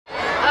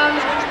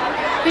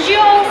Could you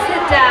all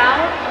sit down?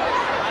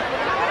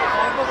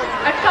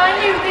 I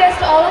kindly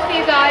request all of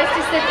you guys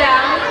to sit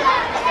down.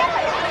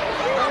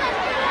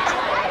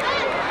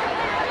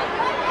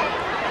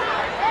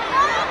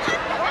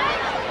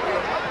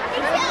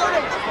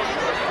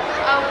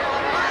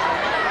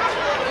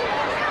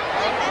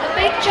 A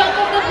big chunk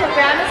of the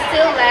program is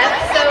still left,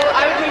 so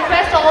I would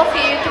request all of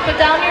you to put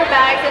down your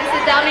bags and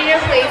sit down in your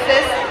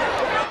places.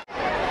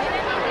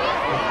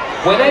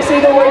 When I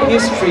say the word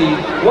history,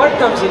 what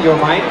comes in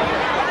your mind?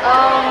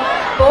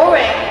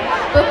 Boring,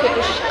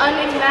 bookish,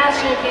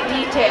 unimaginably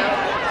detailed,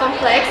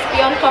 complex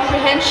beyond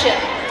comprehension,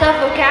 tough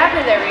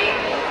vocabulary.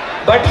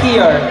 But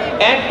here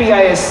at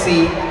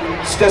PISC,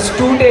 the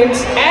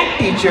students and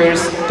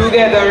teachers,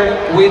 together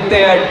with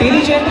their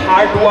diligent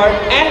hard work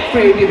and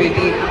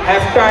creativity,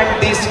 have turned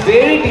this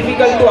very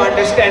difficult to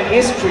understand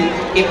history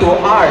into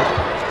art.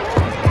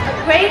 A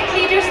great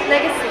leader's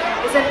legacy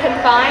isn't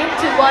confined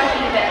to one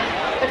event,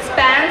 but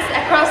spans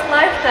across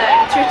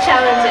lifetime through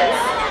challenges.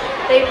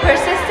 They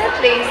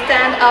persistently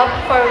stand up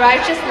for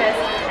righteousness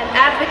and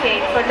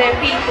advocate for their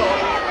people.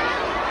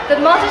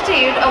 The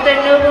multitude of their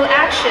noble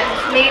actions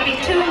may be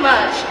too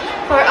much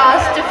for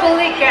us to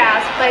fully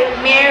grasp by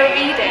mere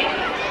reading.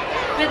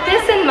 With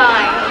this in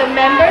mind, the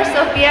members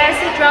of BIC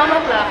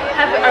Drama Club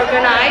have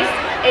organized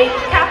a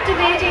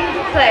captivating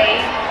play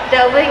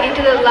delving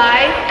into the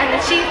life and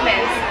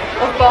achievements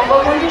of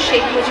Bangabandhu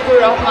Sheikh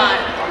Mujibur Rahman.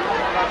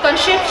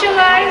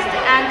 Conceptualized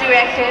and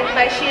directed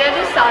by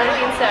Shirajul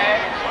Salihin sir,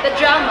 the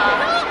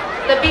drama,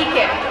 The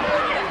Beacon,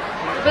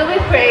 will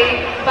be played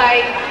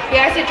by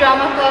BIC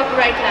Drama Club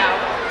right now.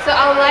 So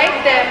I would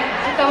like them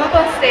to come up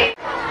on stage.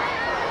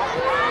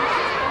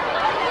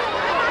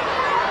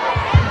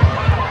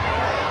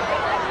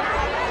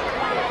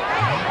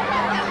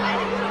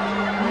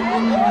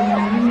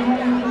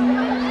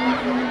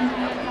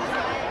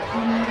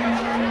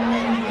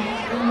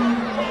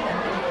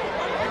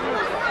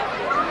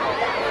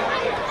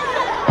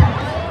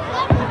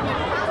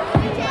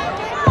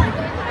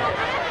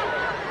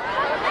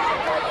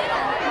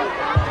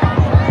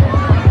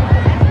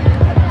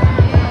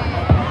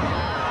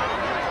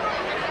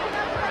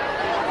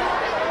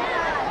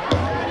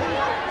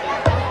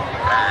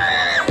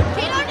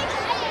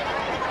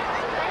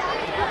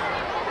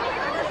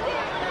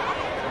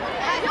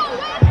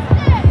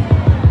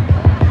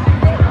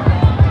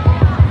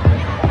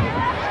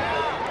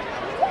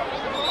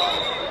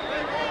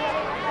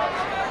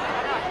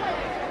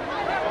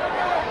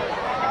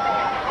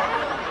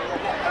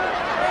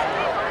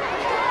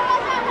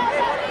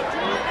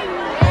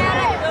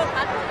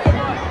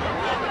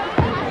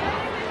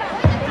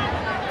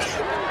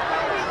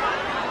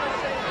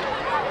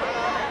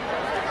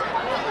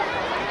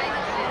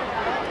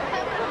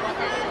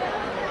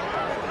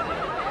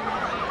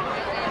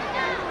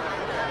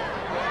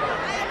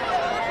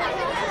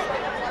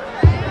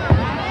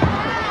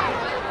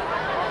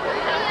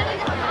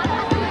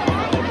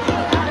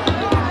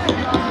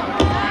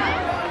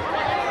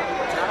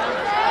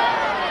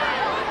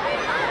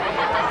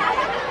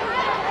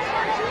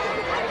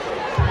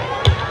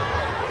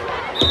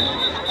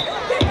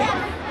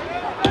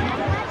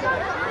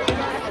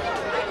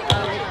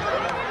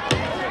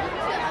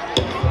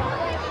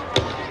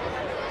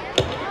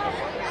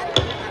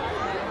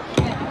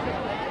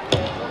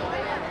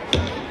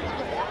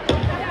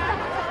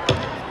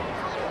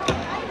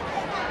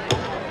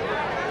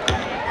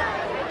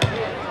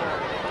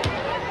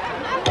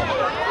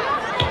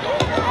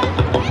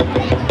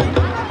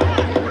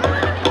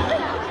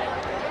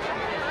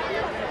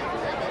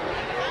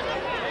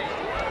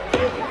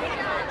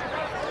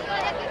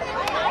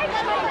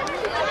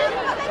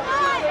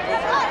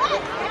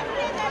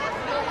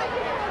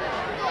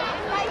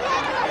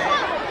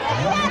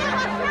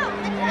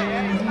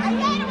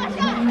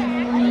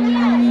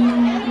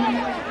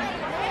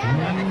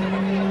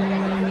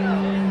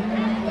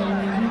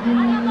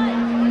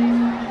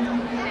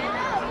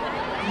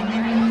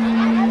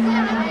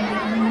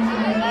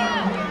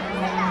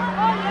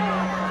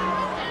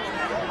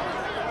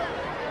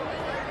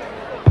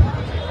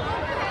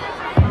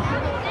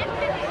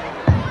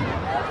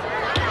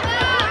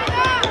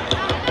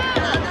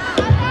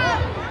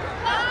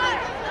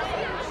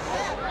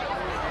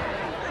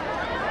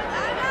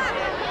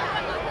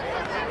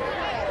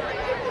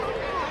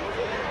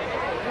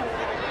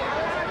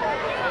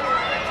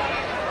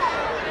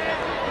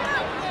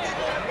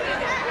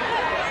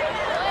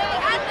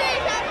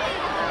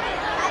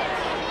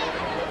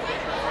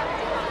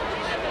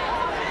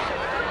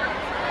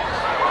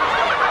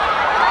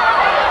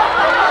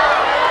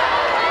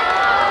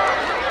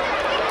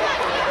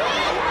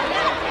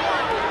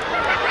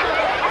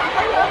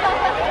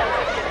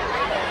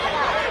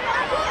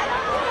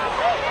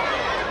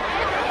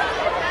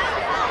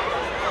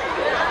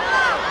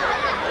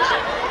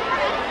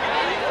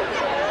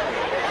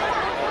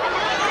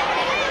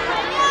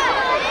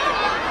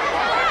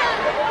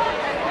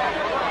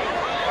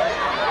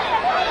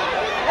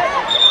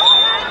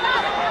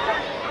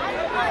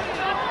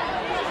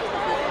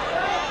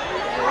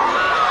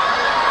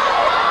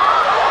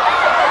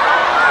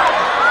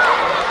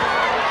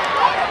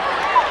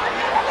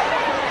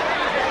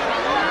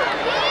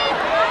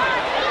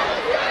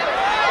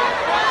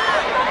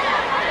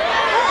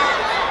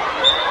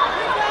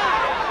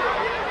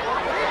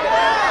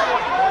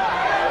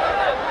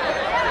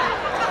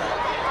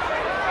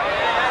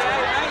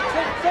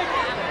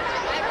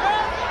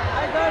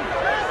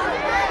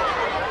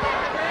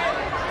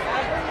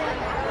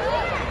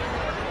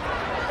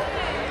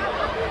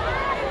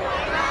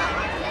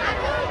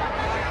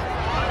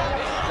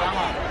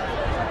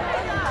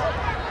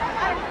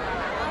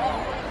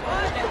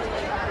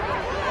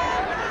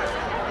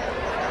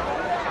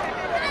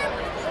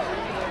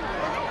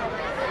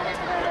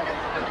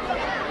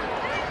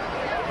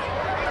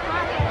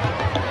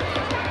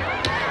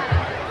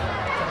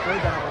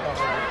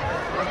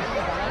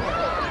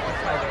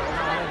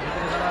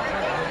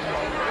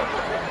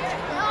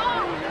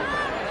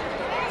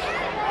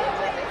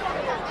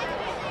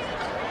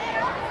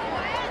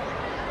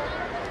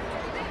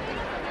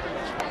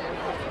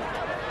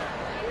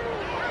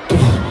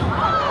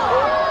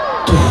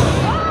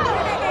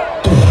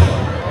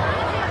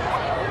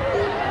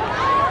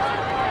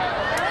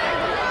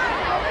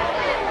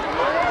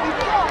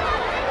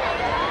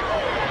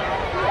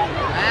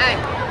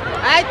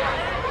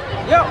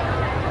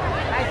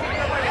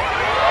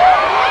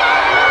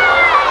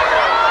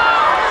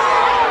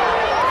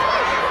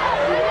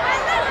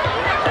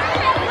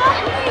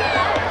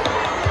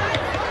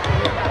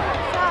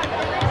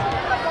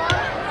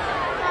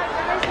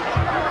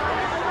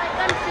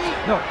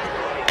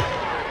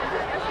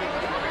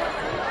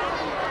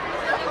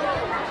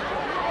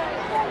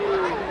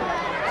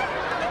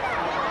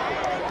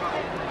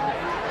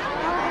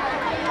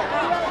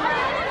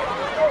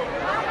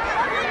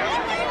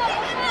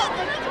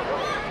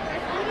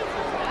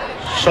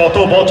 শত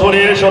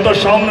বছরের শত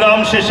সংগ্রাম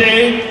শেষে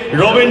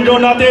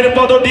রবীন্দ্রনাথের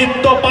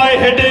পদদীপ্ত পায়ে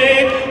হেঁটে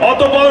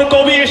অতঃপর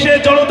কবি এসে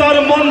জনতার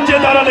মঞ্চে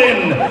দাঁড়ালেন।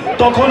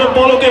 তখন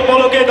পলকে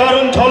পলকে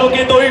দারুণ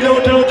ঝলকে তৈল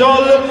উঠল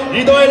জল,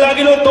 হৃদয়ে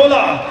লাগিল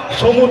দোলা,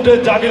 সমুদ্রে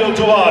জাগিল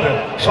জোয়ার,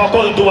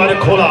 সকল দুয়ার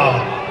খোলা।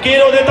 কে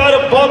রোদে তার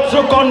বজ্র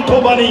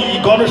কণ্ঠবাণী,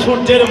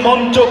 গণসূর্যের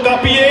মঞ্চ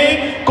কাঁপিয়ে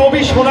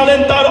কবি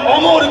শোনালেন তার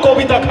অমর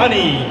কবিতা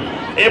খানি।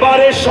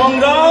 এবারের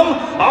সংগ্রাম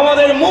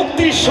আমাদের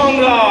মুক্তির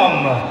সংগ্রাম,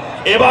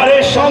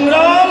 এবারের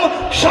সংগ্রাম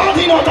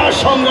স্বাধীনতার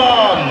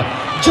সংগ্রাম।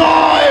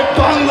 জয়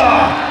Bangla.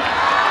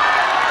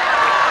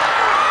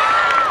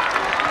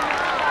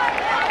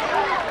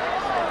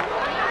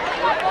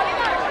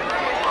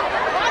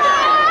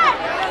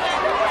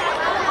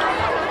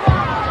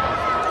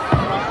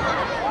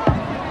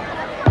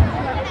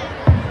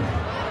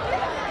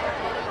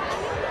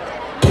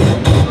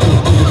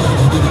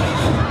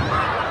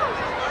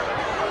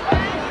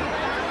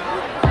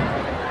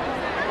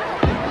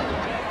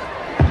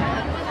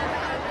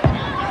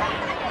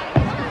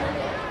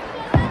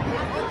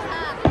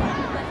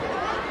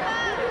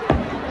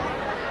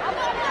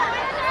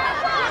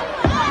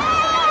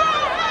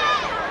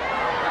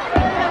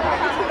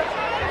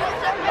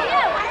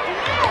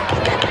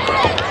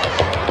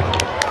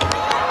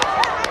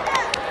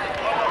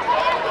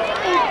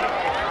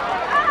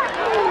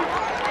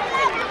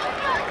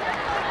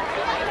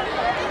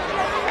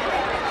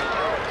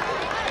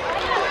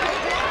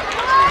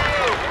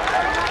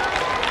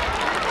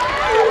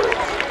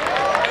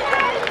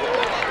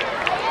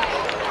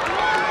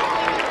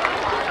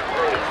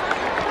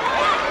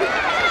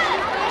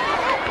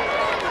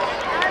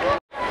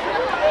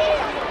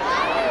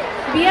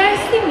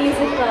 BISC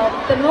Music Club,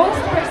 the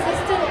most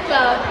persistent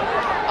club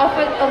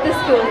of the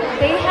school.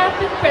 They have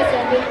been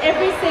present in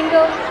every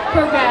single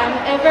program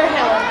ever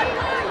held.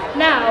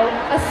 Now,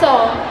 a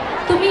song,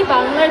 Tumi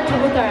Banglar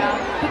Dhurutara,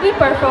 will be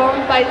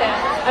performed by them.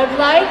 I would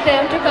like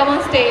them to come on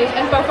stage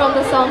and perform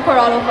the song for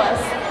all of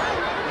us.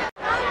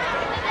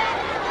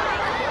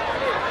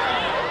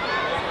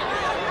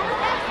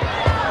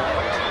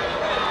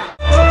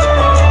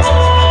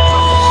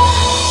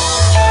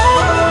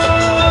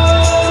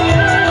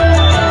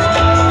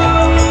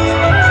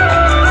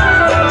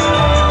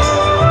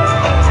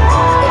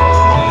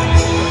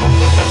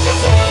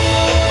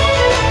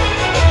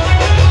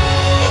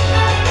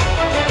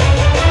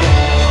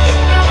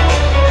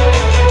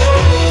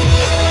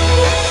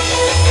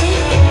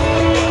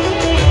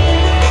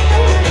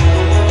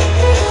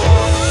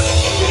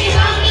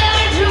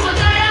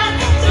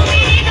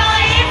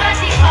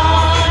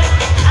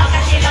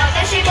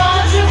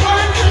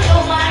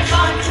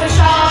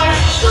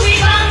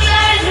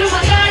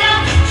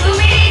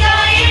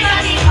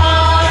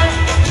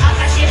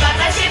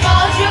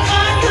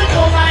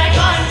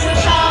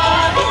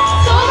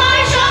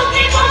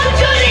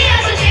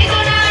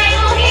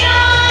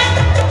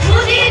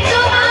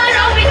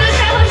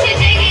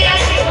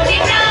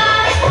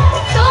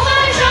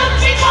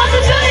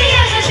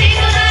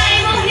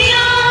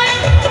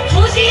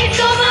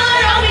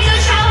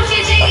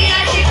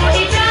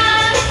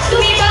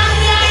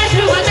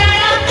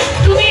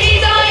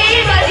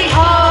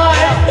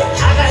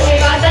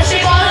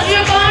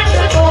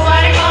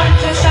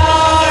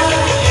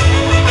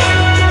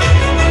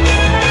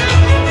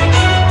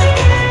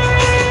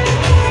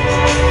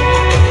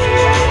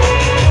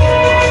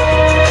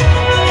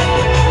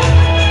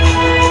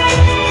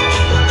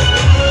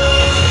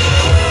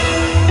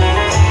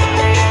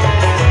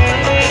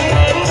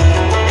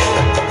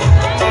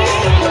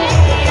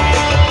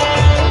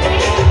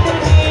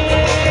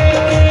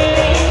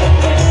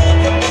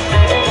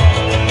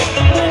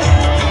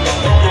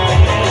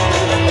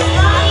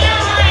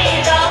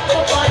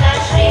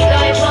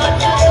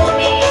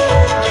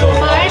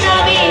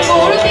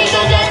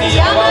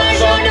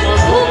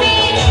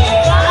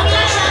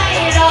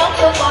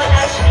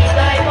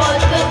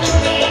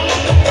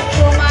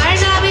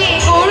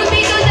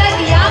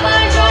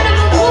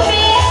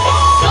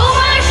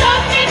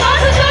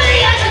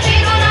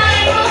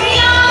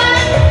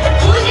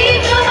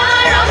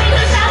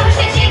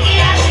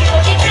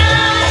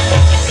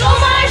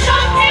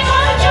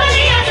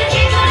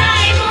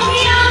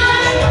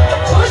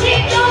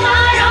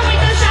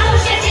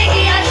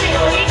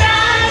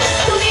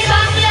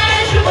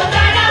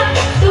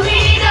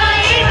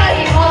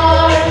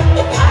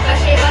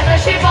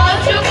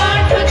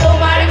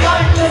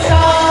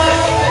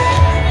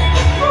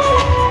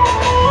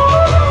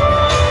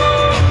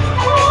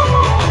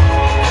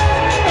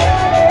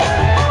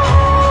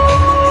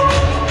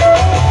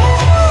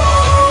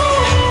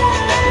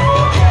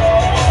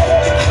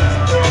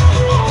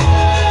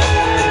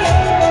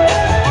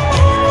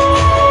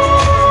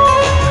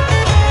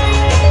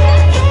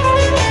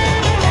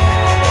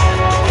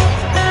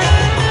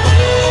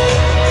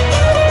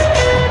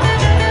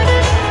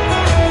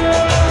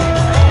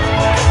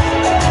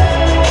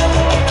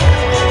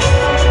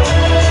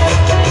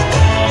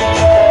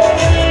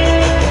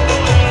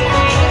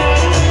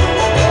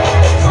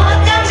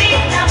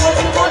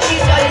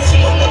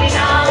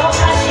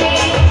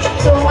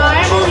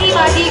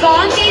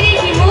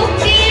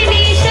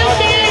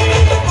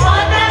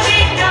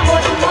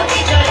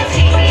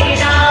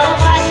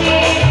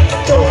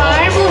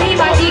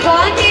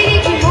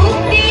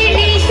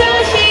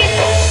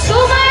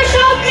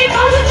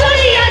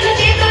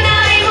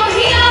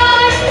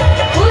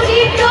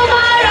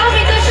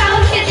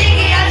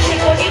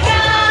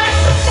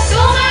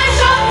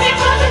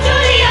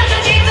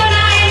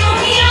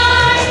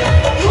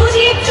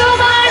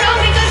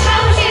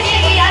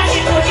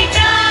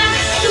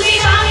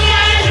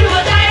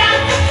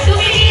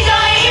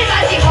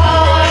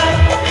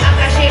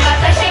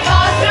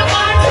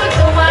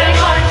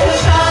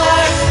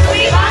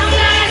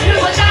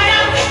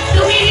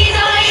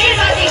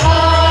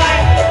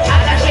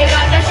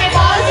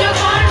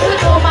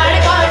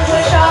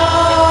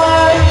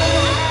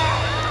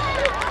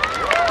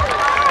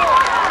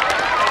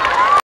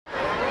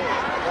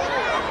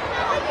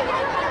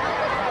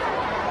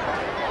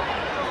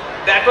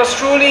 was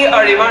truly a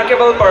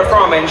remarkable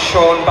performance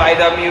shown by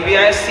the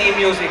BISC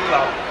Music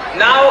Club.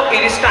 Now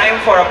it is time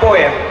for a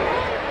poem.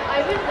 I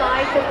would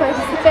like the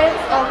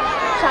participants of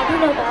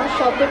Shadinota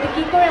Shabdoti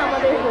Ki Kore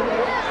Amader Holo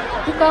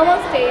to come on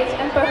stage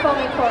and perform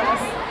it for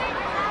us.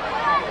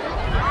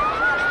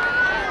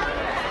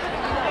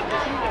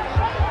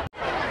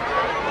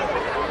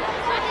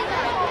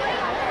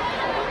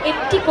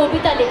 একটি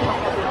কবিতা লেখা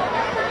হবে,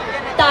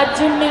 তার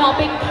জন্য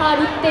অপেক্ষার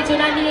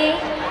উত্তেজনা নিয়ে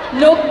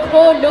লক্ষ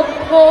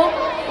লক্ষ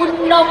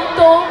উন্মত্ত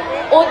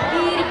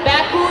অধীর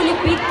ব্যাকুল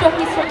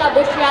বিদ্রোহী শ্রোতা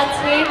বসে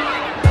আছে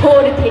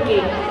ভোর থেকে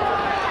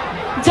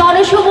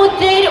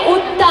জনসমুদ্রের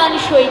উদ্যান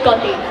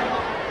সৈকতে।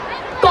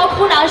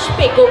 কখন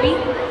আসবে কবি?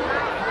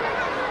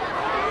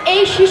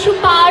 এই শিশু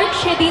পার্ক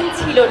সেদিন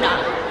ছিল না,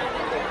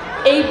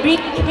 এই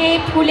বৃক্ষে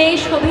ফুলে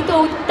শোভিত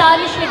উদ্যান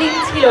সেদিন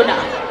ছিল না,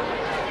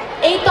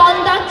 এই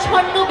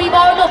তন্দ্রাচ্ছন্ন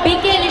বিবর্ণ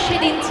বিকেল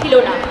সেদিন ছিল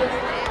না।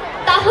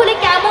 তাহলে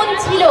কেমন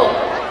ছিল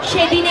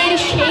সেদিনের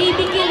সেই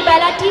বিকেল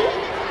বেলাটি?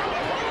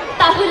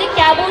 তাহলে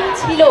কেমন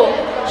ছিল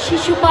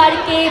শিশু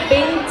পার্কে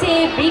বেঞ্চে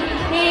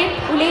বৃক্ষে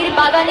ফুলের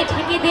বাগানে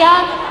ঢেকে দেয়া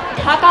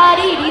ঢাকার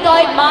এই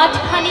হৃদয়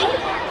মাঠখানি?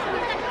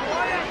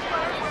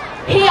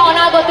 হে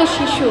অনাগত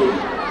শিশু,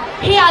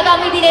 হে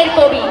আগামী দিনের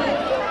কবি,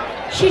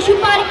 শিশু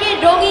পার্কের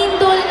রঙিন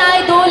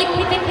দোলনায় দোল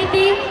খেতে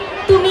খেতে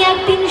তুমি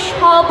একদিন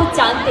সব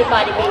জানতে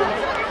পারবে।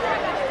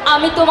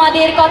 আমি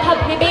তোমাদের কথা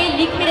ভেবে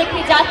লিখে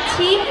রেখে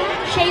যাচ্ছি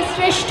সেই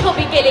শ্রেষ্ঠ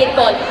বিকেলের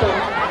গল্প।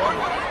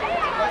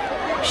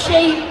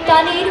 সেই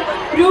গানের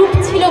রূপ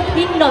ছিল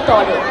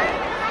ভিন্নতর,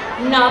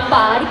 না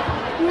পার্ক,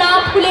 না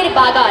ফুলের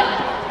বাগান,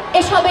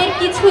 এসবের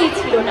কিছুই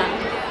ছিল না।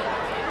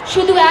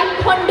 শুধু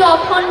একখণ্ড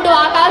অখণ্ড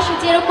আকাশ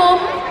যেরকম,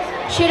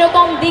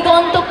 সেরকম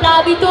দিগন্ত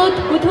প্লাবিত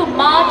ধুধু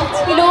মাঠ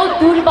ছিল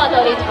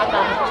দুর্বাদরে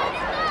ঢাকা,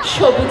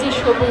 সবুজে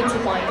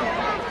সবুজময়।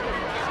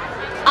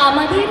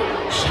 আমাদের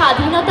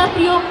স্বাধীনতা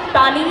প্রিয়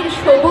প্রাণীর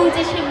সবুজ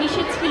এসে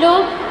মিশেছিল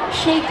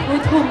সেই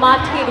ধুধু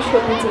মাঠের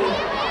সবুজে।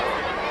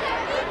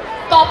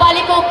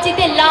 কপালে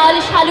কবজিতে লাল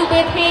শালু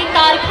বেঁধে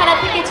কারখানা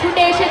থেকে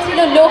ছুটে এসেছিল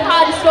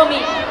লোহার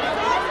শ্রমিক,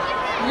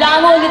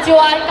 লাঙল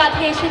জোয়ার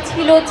কাঁধে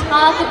এসেছিল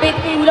ঝাঁক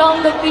বেঁধে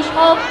উলঙ্গ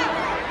কৃষক,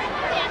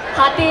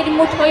 হাতের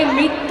মুঠোয়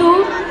মৃত্যু,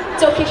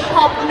 চোখে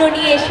স্বপ্ন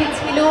নিয়ে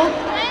এসেছিল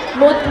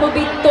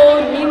মধ্যবিত্ত,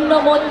 নিম্ন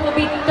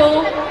মধ্যবিত্ত,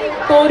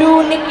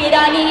 তরুণ,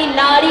 কেরানি,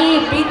 নারী,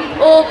 বৃদ্ধ,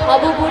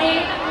 ভবঘুরে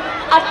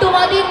আর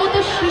তোমাদের মতো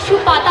শিশু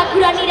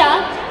পাতাকুরানিরা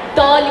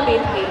দল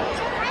বেঁধে।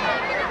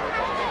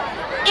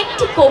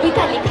 একটি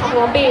কবিতা লেখা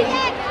হবে,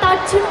 তার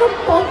জন্য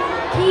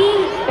কি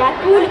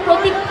ব্যাকুল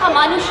প্রতীক্ষা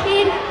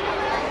মানুষের।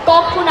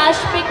 কখন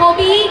আসবে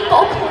কবি,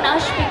 কখন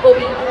আসবে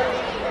কবি?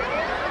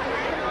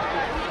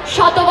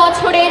 শত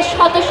বছরের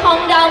শত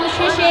সংগ্রাম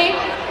শেষে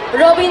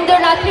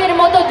রবীন্দ্রনাথের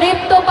মতো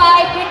দৃপ্ত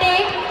পায়ে হেঁটে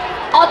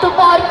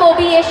অতঃপর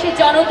কবি এসে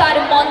জনতার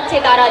মঞ্চে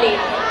দাঁড়ালেন।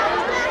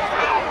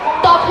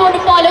 তখন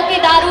পলকে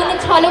দারুণ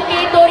ছলকে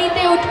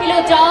তরিতে উঠিল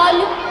জল,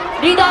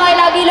 হৃদয়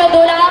লাগিল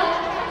দোলা,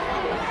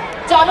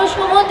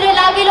 জনসমুদ্রে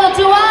লাগিল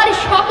জোয়ার,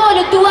 সকল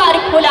দুয়ার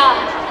খোলা,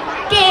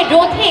 কে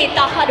রোধে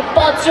তাহার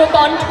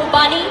বজ্রকণ্ঠ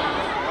বাণী?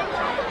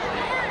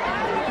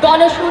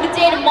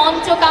 গণসূর্যের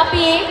মঞ্চ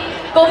কাঁপিয়ে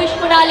কবি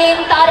শোনালেন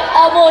তার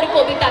অমর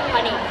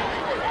কবিতাখানি।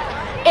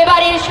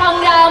 এবারের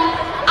সংগ্রাম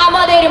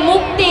আমাদের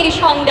মুক্তির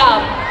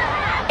সংগ্রাম,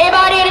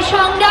 এবারের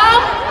সংগ্রাম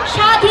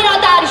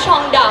স্বাধীনতার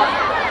সংগ্রাম।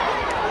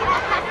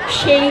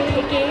 সেই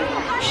থেকে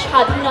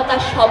স্বাধীনতা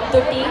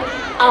শব্দটি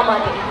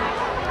আমাদের।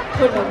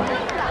 ধন্যবাদ।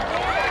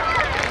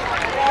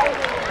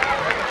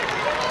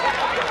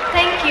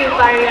 Thank you,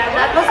 Paria.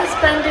 That was a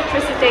splendid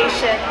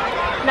recitation.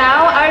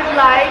 Now I'd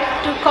like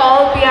to call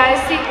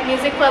BISC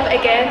Music Club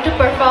again to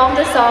perform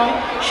the song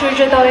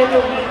Suryodoye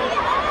Tumi.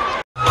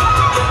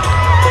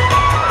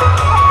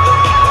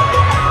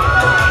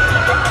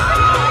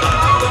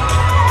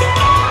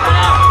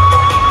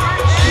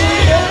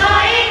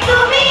 Suryodoye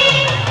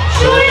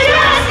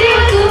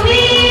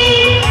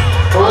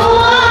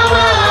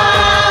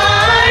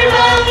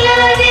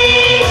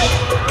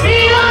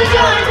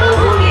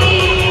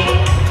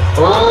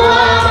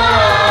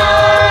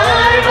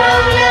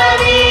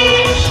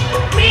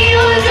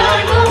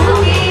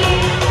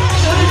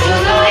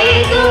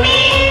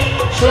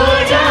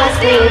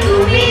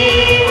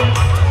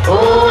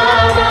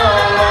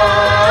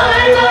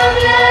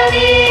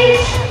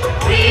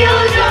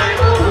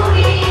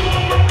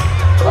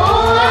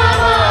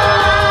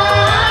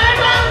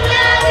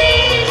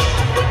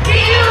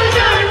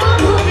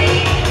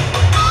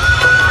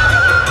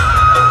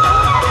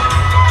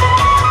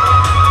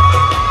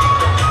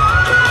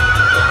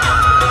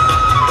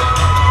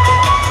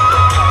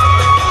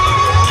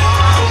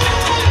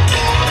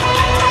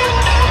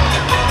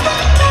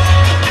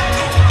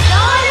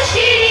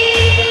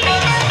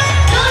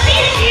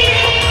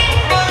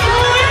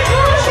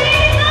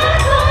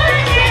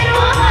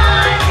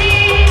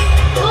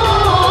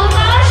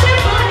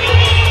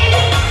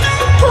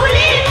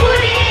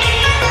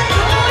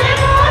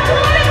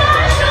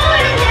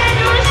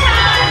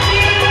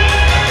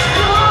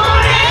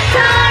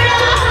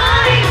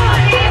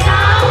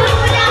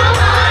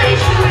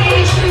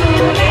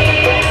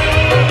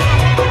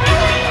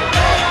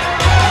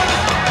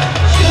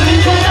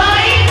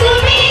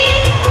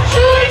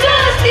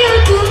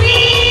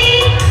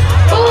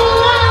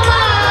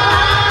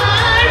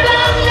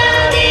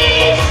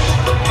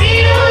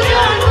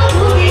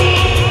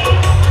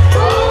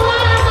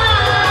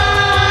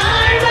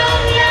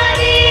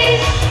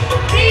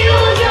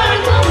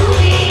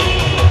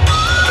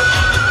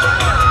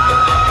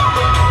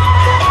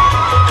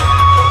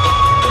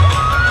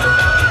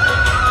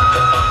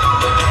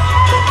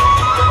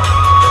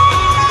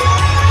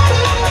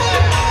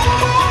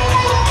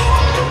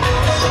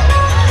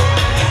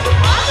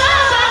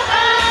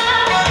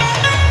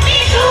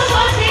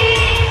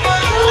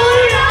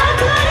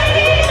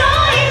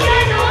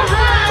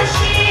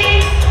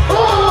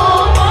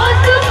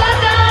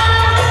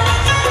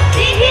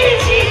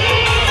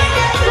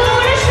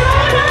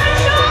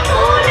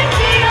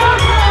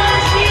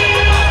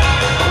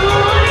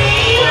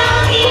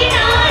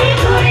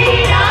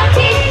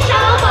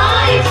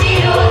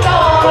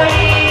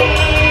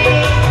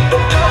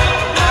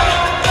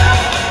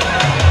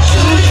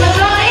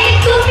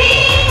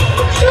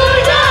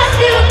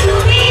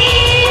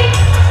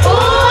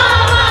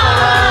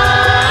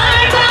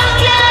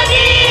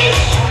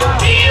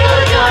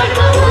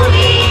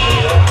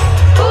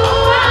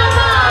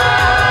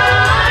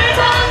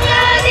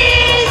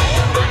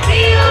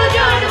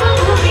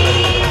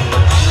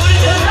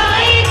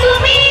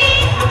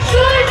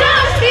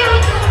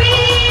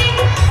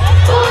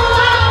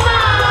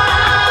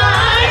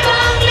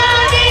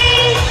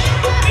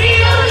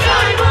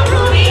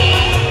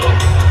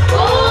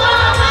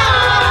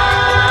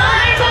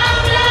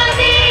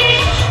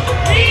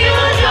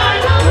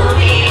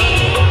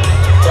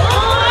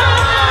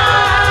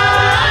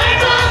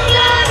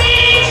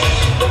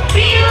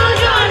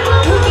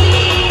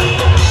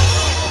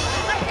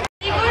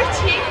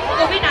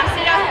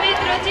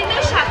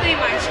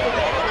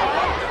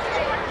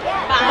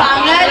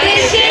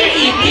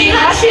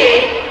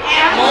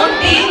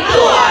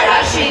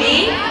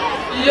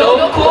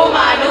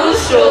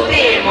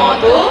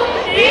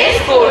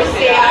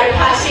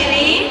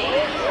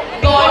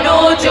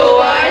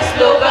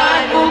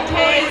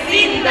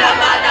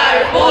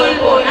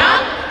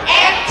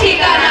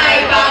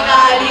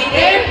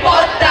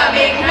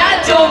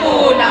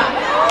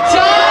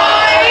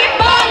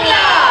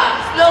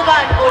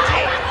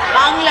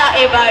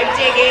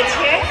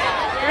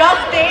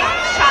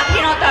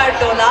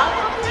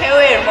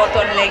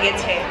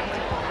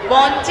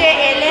মঞ্চে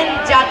এলেন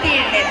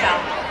জাতির নেতা,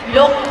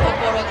 লক্ষ্য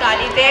করো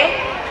তালিতে,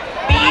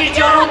 বীর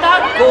জনতা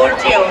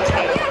গর্জে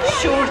ওঠে,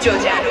 সূর্য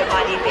যেন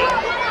বালিতে।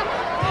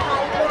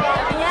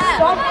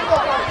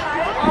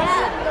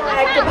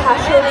 এক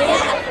ভাষণে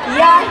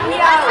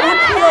ইয়াহিয়া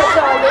উঠিল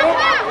চলে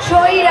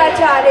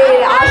স্বৈরাচারের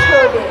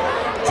আসরে,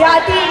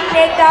 জাতির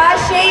নেতা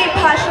সেই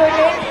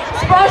ভাষণে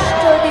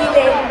স্পষ্ট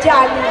দিলেন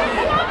জানিয়ে,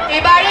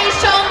 এবারে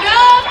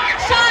সংগ্রাম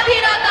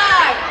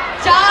স্বাধীনতার,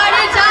 যার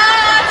যা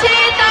আছে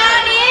তা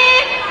নিয়ে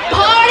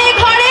ঘরে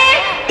ঘরে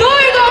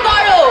দুর্গ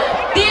করো,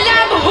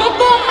 দিলাম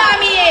হুকুম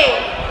নামিয়ে,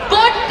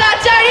 কোর্ট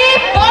কাচারি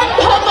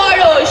বন্ধ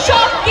করো,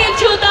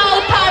 সবকিছু দাও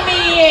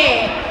থামিয়ে।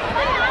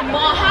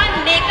 মহান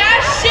নেতার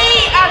সেই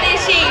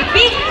আদেশে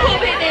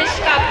বিক্ষোভে দেশ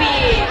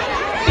কাঁপিয়ে,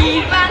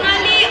 বীর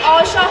বাঙালি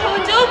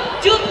অসহযোগ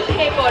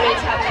যুদ্ধে পড়ে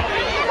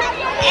ঝাঁপিয়ে।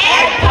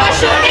 এক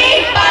ভাষণে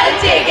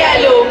পাল্টে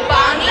গেল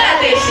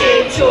বাংলাদেশের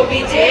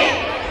ছবি যে,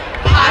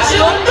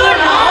 ভাষণ তো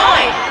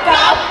নয়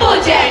কাব্য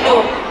যেন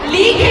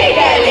লিখে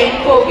গেলেন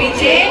কবি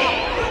যে।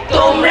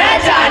 তোমরা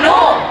জানো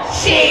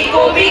সেই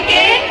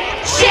কবিকে?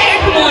 শেখ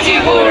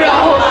মুজিবুর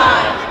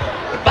রহমান,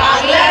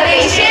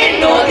 বাংলাদেশের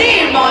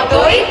নদীর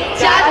মতোই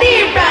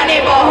জাতির প্রাণে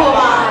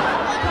বহমান।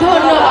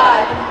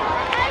 ধন্যবাদ।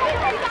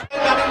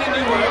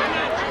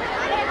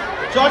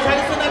 George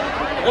Harrison and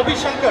Ravi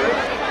Shankar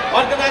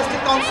organized a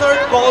concert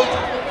called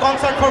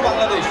Concert for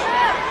Bangladesh,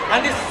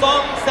 and this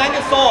song sang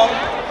a song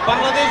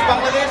Bangladesh,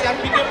 Bangladesh, and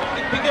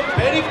it became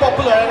very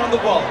popular around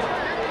the world.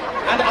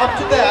 And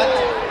after that,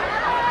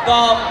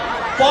 the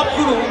pop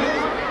guru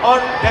or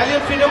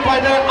valiant freedom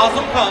fighter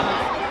Azam Khan,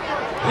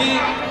 he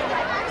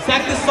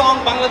sang this song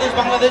Bangladesh,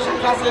 Bangladesh, and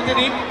translated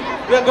it.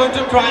 We are going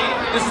to try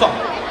this song.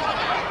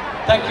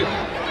 Thank you.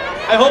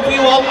 I hope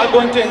you all are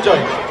going to enjoy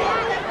it.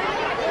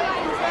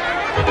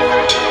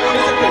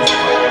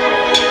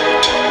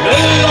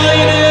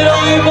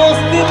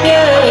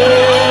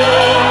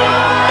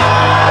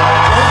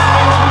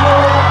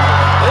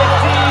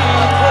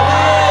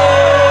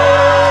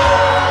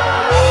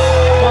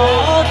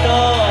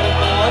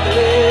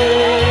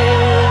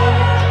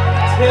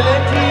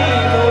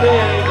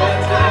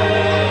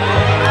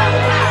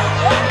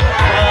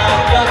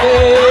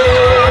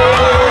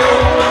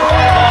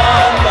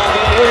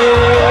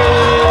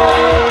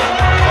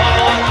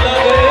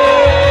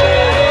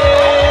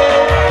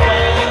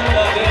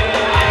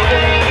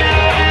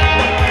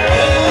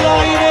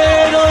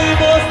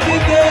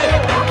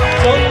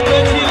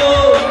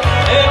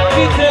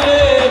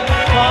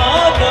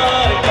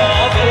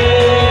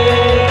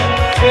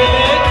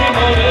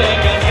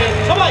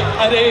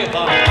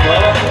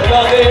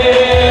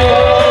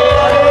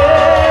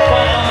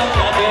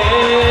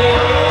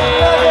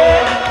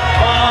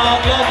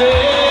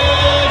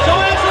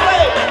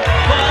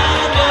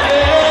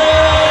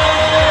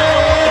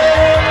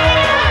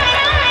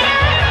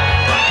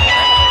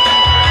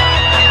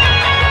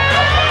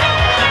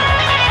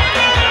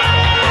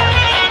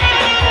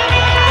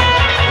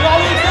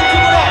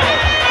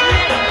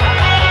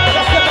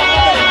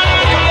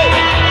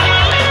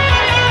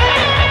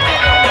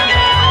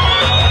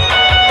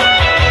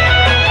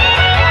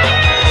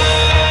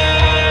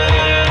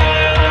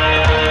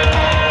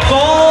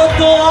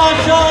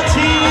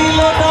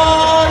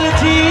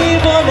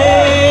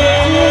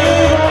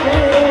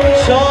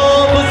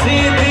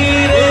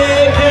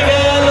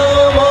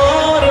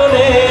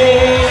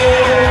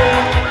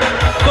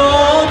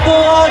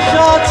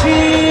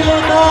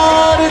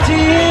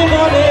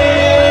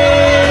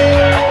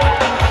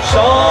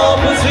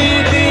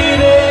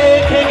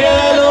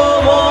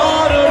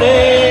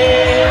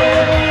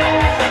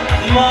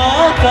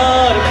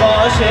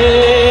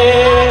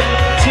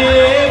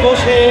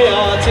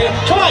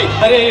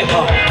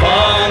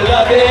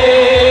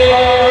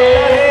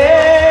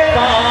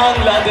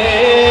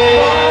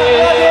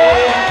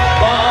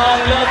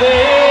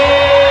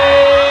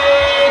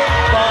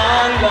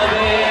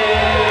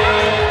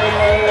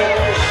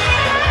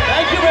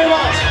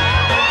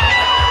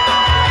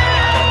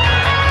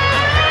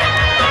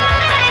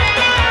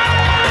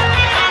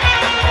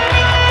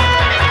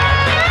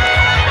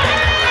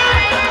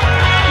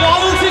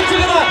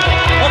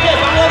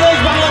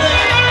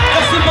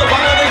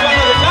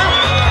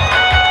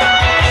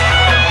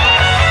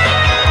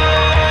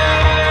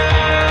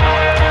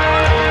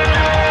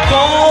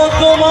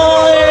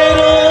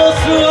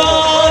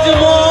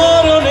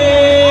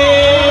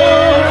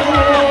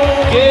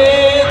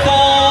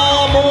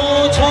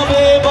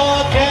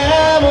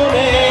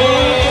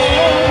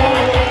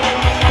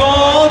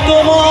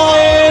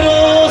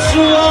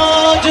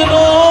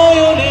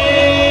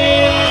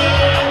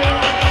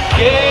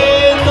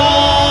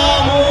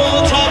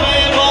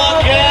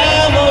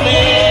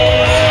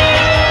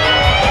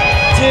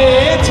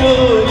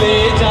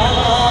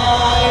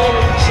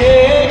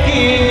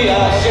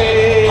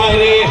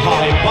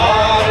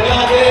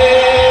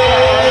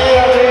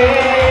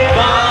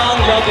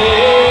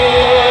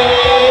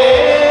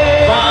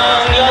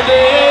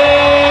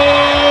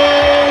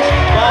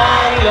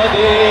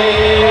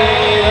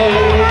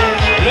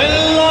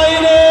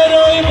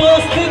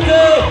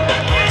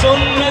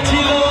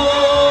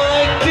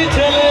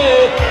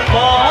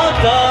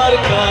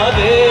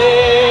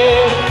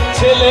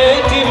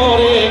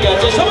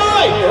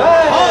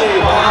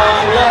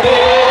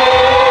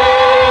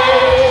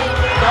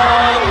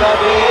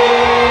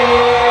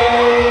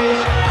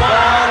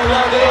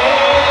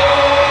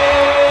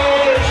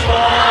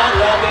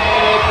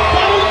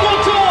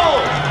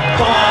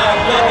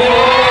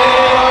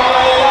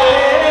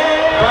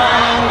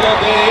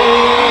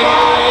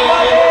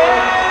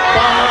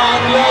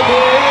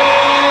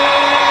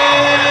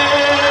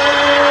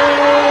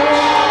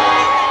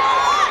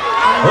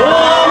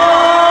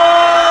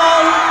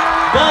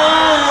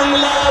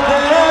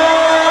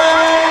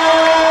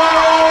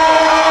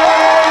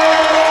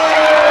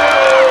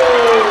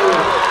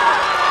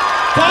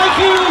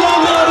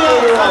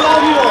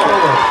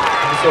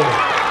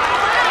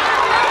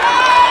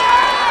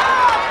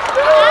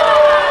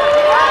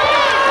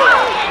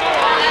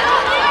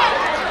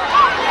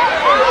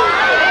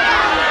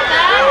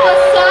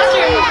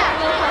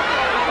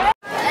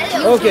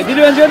 Okay, did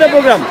you enjoy the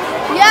program?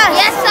 Yes.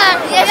 Yes, sir.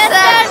 Yes,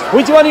 sir.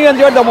 Which one you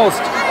enjoyed the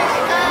most?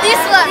 This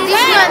one. This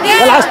one.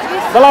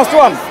 The last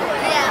one?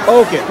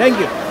 Yeah. Okay, thank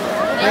you.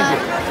 Thank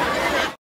you.